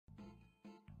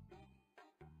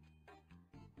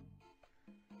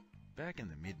Back in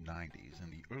the mid-90s, in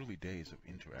the early days of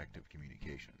interactive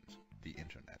communications, the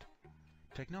Internet,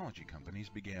 technology companies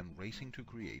began racing to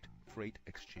create freight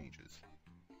exchanges.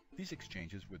 These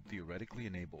exchanges would theoretically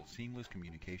enable seamless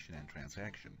communication and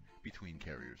transaction between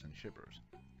carriers and shippers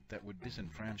that would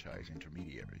disenfranchise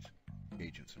intermediaries,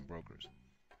 agents and brokers.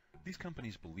 These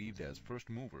companies believed as first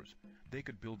movers they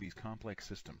could build these complex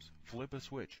systems, flip a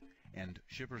switch, and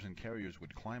shippers and carriers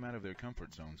would climb out of their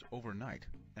comfort zones overnight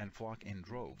and flock in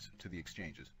droves to the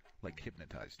exchanges like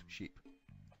hypnotized sheep.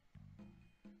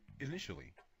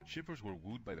 Initially, shippers were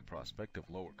wooed by the prospect of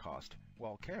lower cost,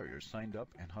 while carriers signed up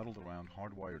and huddled around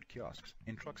hardwired kiosks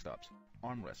in truck stops,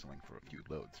 arm wrestling for a few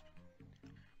loads.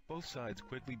 Both sides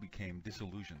quickly became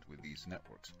disillusioned with these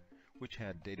networks, which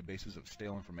had databases of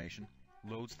stale information,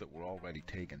 loads that were already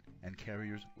taken, and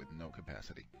carriers with no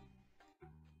capacity.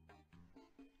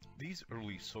 These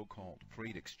early so-called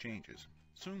freight exchanges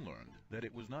soon learned that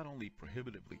it was not only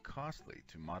prohibitively costly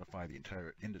to modify the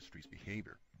entire industry's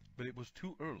behavior, but it was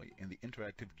too early in the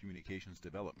interactive communications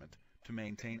development to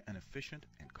maintain an efficient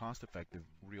and cost-effective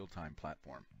real-time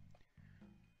platform.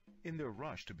 In their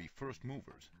rush to be first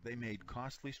movers, they made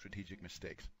costly strategic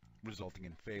mistakes, resulting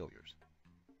in failures.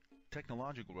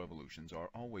 Technological revolutions are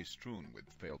always strewn with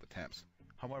failed attempts.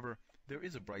 However, there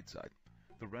is a bright side.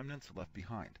 The remnants left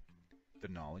behind, the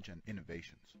knowledge and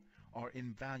innovations, are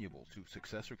invaluable to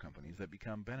successor companies that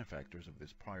become benefactors of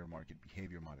this prior market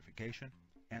behavior modification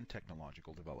and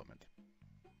technological development.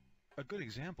 A good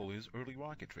example is early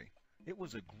rocketry. It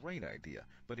was a great idea,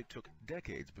 but it took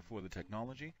decades before the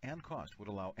technology and cost would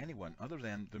allow anyone other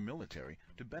than the military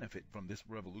to benefit from this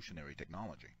revolutionary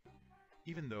technology.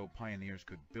 Even though pioneers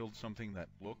could build something that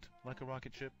looked like a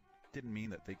rocket ship, didn't mean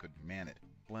that they could man it,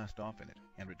 blast off in it,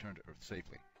 and return to Earth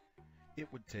safely.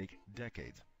 It would take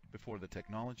decades before the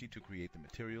technology to create the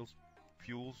materials,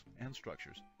 fuels, and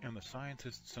structures, and the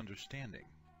scientists' understanding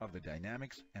of the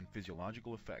dynamics and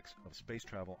physiological effects of space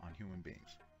travel on human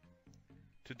beings.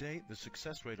 Today, the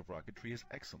success rate of rocketry is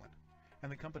excellent,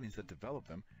 and the companies that develop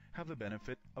them have the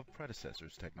benefit of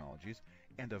predecessors' technologies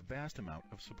and a vast amount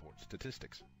of support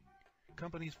statistics.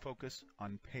 Companies focus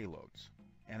on payloads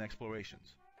and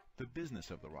explorations, the business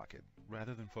of the rocket,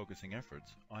 rather than focusing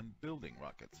efforts on building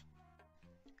rockets.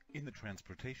 In the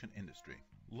transportation industry,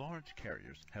 large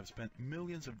carriers have spent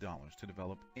millions of dollars to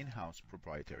develop in-house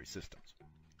proprietary systems.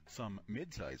 Some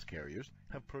mid-sized carriers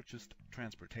have purchased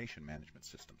transportation management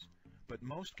systems, but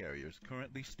most carriers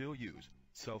currently still use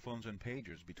cell phones and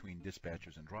pagers between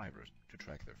dispatchers and drivers to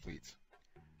track their fleets.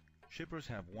 Shippers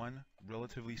have one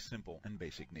relatively simple and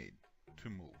basic need: to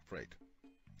move freight.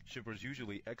 Shippers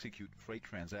usually execute freight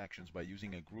transactions by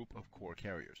using a group of core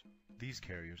carriers. These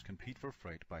carriers compete for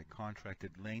freight by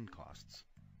contracted lane costs,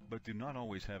 but do not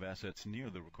always have assets near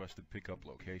the requested pickup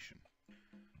location.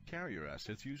 Carrier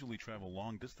assets usually travel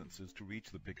long distances to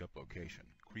reach the pickup location,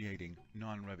 creating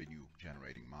non-revenue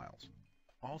generating miles.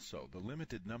 Also, the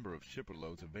limited number of shipper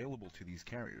loads available to these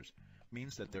carriers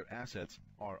means that their assets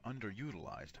are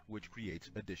underutilized, which creates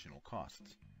additional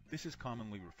costs. This is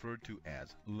commonly referred to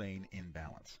as lane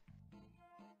imbalance.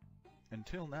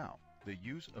 Until now, the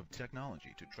use of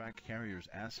technology to track carriers'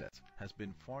 assets has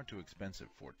been far too expensive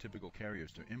for typical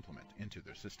carriers to implement into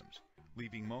their systems,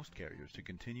 leaving most carriers to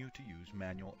continue to use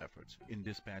manual efforts in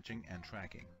dispatching and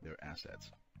tracking their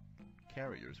assets.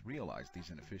 Carriers realize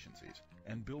these inefficiencies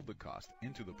and build the cost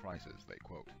into the prices they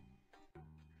quote.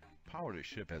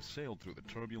 Power2Ship has sailed through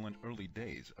the turbulent early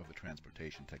days of the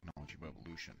transportation technology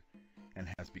revolution and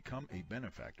has become a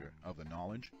benefactor of the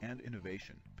knowledge and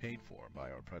innovation paid for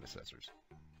by our predecessors.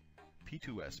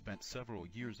 P2S spent several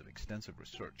years of extensive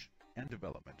research and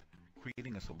development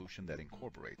creating a solution that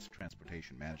incorporates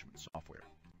transportation management software,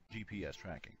 GPS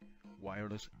tracking,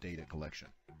 wireless data collection,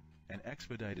 and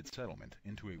expedited settlement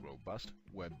into a robust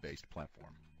web-based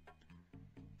platform.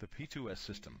 The P2S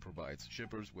system provides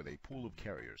shippers with a pool of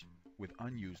carriers with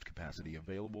unused capacity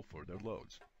available for their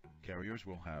loads. Carriers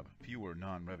will have fewer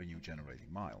non-revenue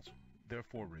generating miles,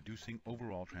 therefore reducing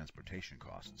overall transportation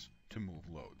costs to move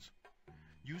loads.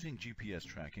 Using GPS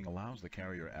tracking allows the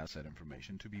carrier asset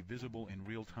information to be visible in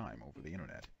real time over the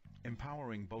Internet,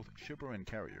 empowering both shipper and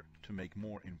carrier to make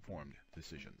more informed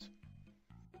decisions.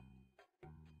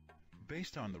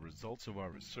 Based on the results of our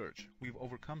research, we've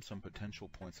overcome some potential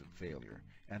points of failure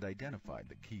and identified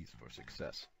the keys for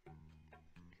success.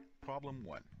 Problem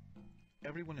 1.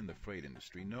 Everyone in the freight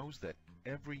industry knows that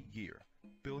every year,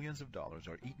 billions of dollars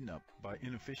are eaten up by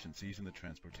inefficiencies in the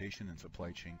transportation and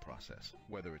supply chain process,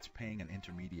 whether it's paying an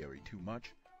intermediary too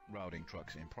much, routing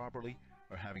trucks improperly,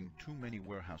 or having too many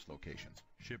warehouse locations.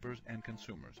 Shippers and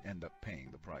consumers end up paying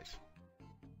the price.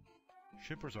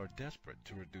 Shippers are desperate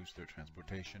to reduce their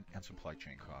transportation and supply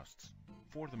chain costs.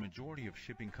 For the majority of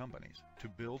shipping companies, to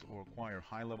build or acquire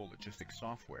high-level logistics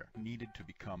software needed to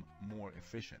become more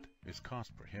efficient is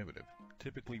cost prohibitive,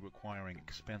 typically requiring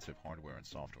expensive hardware and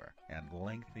software and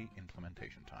lengthy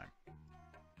implementation time.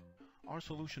 Our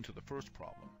solution to the first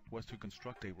problem was to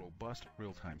construct a robust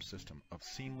real-time system of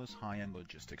seamless high-end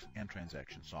logistics and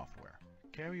transaction software.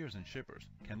 Carriers and shippers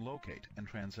can locate and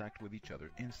transact with each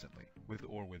other instantly, with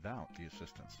or without the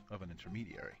assistance of an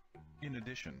intermediary. In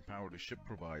addition, Power2Ship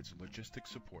provides logistics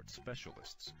support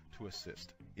specialists to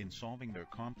assist in solving their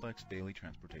complex daily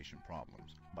transportation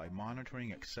problems by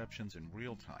monitoring exceptions in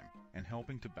real time and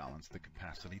helping to balance the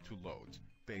capacity to loads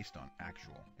based on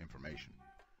actual information.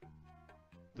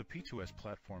 The P2S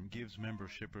platform gives member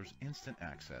shippers instant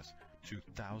access to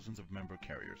thousands of member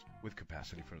carriers with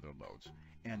capacity for their loads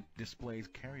and displays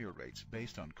carrier rates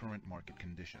based on current market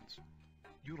conditions.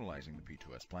 Utilizing the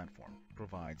P2S platform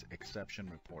provides exception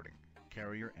reporting,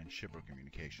 carrier and shipper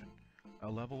communication, a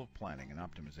level of planning and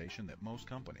optimization that most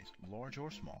companies, large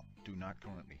or small, do not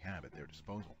currently have at their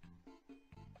disposal.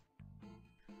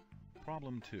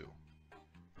 Problem 2.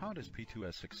 How does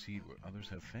P2S succeed where others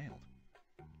have failed?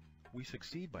 We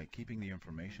succeed by keeping the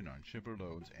information on shipper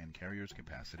loads and carriers'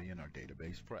 capacity in our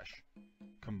database fresh.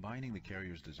 Combining the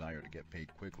carrier's desire to get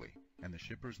paid quickly and the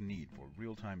shipper's need for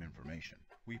real-time information,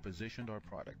 we positioned our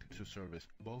product to service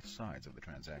both sides of the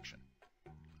transaction.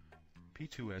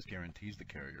 P2S guarantees the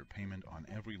carrier payment on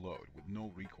every load with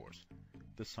no recourse.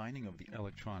 The signing of the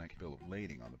electronic bill of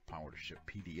lading on the Power2Ship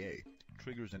PDA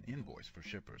triggers an invoice for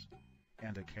shippers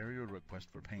and a carrier request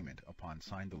for payment upon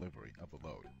signed delivery of the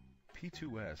load.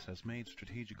 P2S has made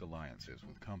strategic alliances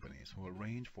with companies who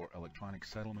arrange for electronic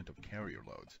settlement of carrier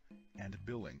loads and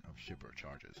billing of shipper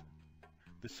charges.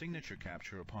 The signature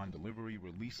capture upon delivery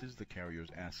releases the carrier's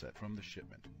asset from the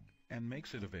shipment and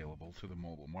makes it available to the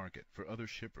mobile market for other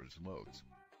shippers' loads.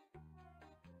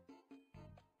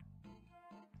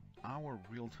 Our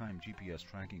real-time GPS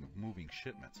tracking of moving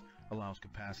shipments allows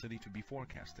capacity to be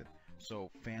forecasted, so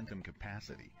phantom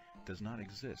capacity does not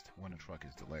exist when a truck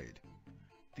is delayed.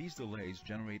 These delays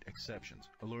generate exceptions,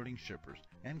 alerting shippers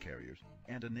and carriers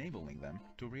and enabling them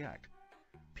to react.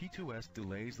 P2S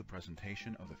delays the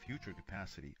presentation of the future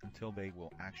capacity until they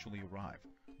will actually arrive,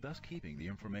 thus keeping the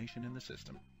information in the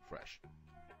system fresh.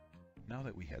 Now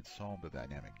that we had solved the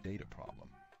dynamic data problem,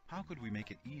 how could we make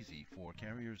it easy for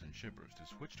carriers and shippers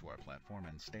to switch to our platform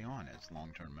and stay on as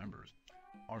long-term members?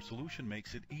 Our solution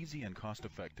makes it easy and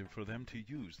cost-effective for them to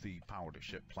use the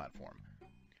Power2Ship platform.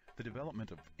 The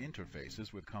development of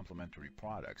interfaces with complementary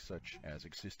products such as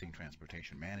existing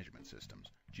transportation management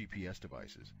systems, GPS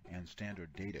devices, and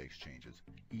standard data exchanges,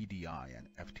 EDI and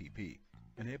FTP,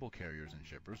 enable carriers and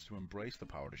shippers to embrace the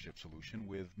Power2Ship solution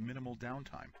with minimal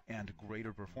downtime and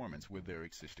greater performance with their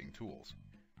existing tools.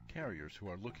 Carriers who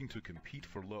are looking to compete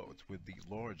for loads with the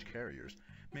large carriers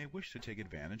may wish to take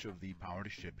advantage of the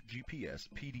Power2Ship GPS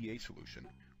PDA solution,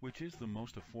 which is the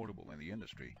most affordable in the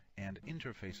industry and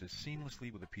interfaces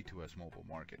seamlessly with the P2S mobile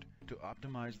market to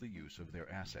optimize the use of their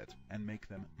assets and make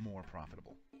them more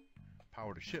profitable.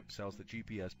 Power2Ship sells the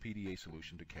GPS PDA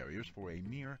solution to carriers for a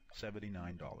mere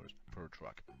 $79 per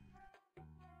truck.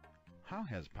 How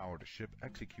has Power2Ship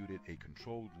executed a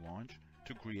controlled launch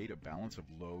to create a balance of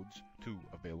loads to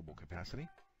available capacity?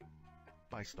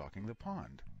 By stocking the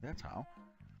pond, that's how.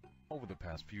 Over the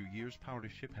past few years,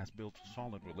 Power2Ship has built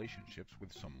solid relationships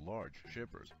with some large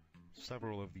shippers.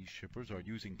 Several of these shippers are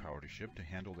using Power2Ship to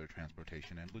handle their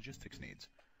transportation and logistics needs.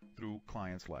 Through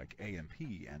clients like AMP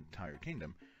and Tire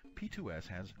Kingdom, P2S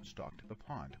has stocked the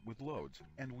pond with loads,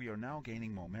 and we are now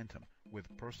gaining momentum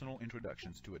with personal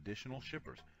introductions to additional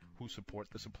shippers who support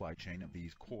the supply chain of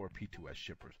these core P2S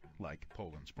shippers like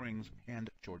Poland Springs and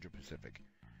Georgia Pacific.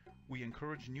 We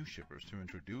encourage new shippers to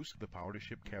introduce the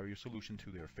Power2Ship carrier solution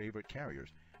to their favorite carriers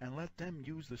and let them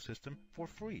use the system for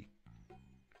free.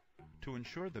 To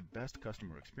ensure the best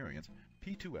customer experience,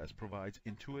 P2S provides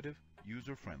intuitive,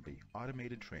 user-friendly,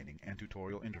 automated training and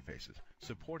tutorial interfaces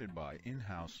supported by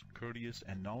in-house, courteous,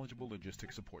 and knowledgeable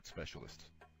logistics support specialists.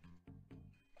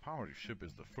 Power2Ship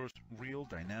is the first real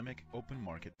dynamic open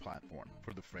market platform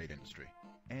for the freight industry.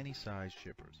 Any size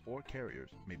shippers or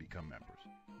carriers may become members.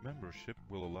 Membership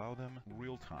will allow them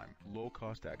real-time,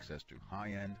 low-cost access to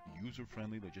high-end,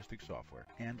 user-friendly logistics software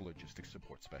and logistics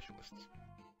support specialists.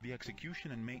 The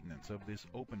execution and maintenance of this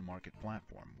open market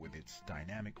platform with its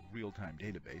dynamic real-time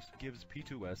database gives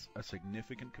P2S a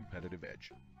significant competitive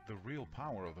edge. The real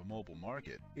power of the mobile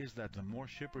market is that the more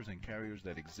shippers and carriers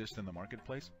that exist in the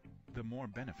marketplace, the more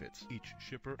benefits each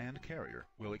shipper and carrier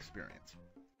will experience.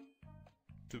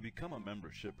 To become a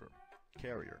member shipper,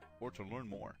 carrier, or to learn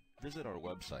more, Visit our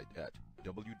website at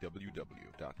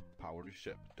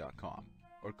www.power2ship.com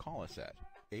or call us at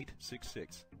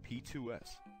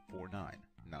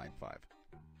 866-P2S-4995.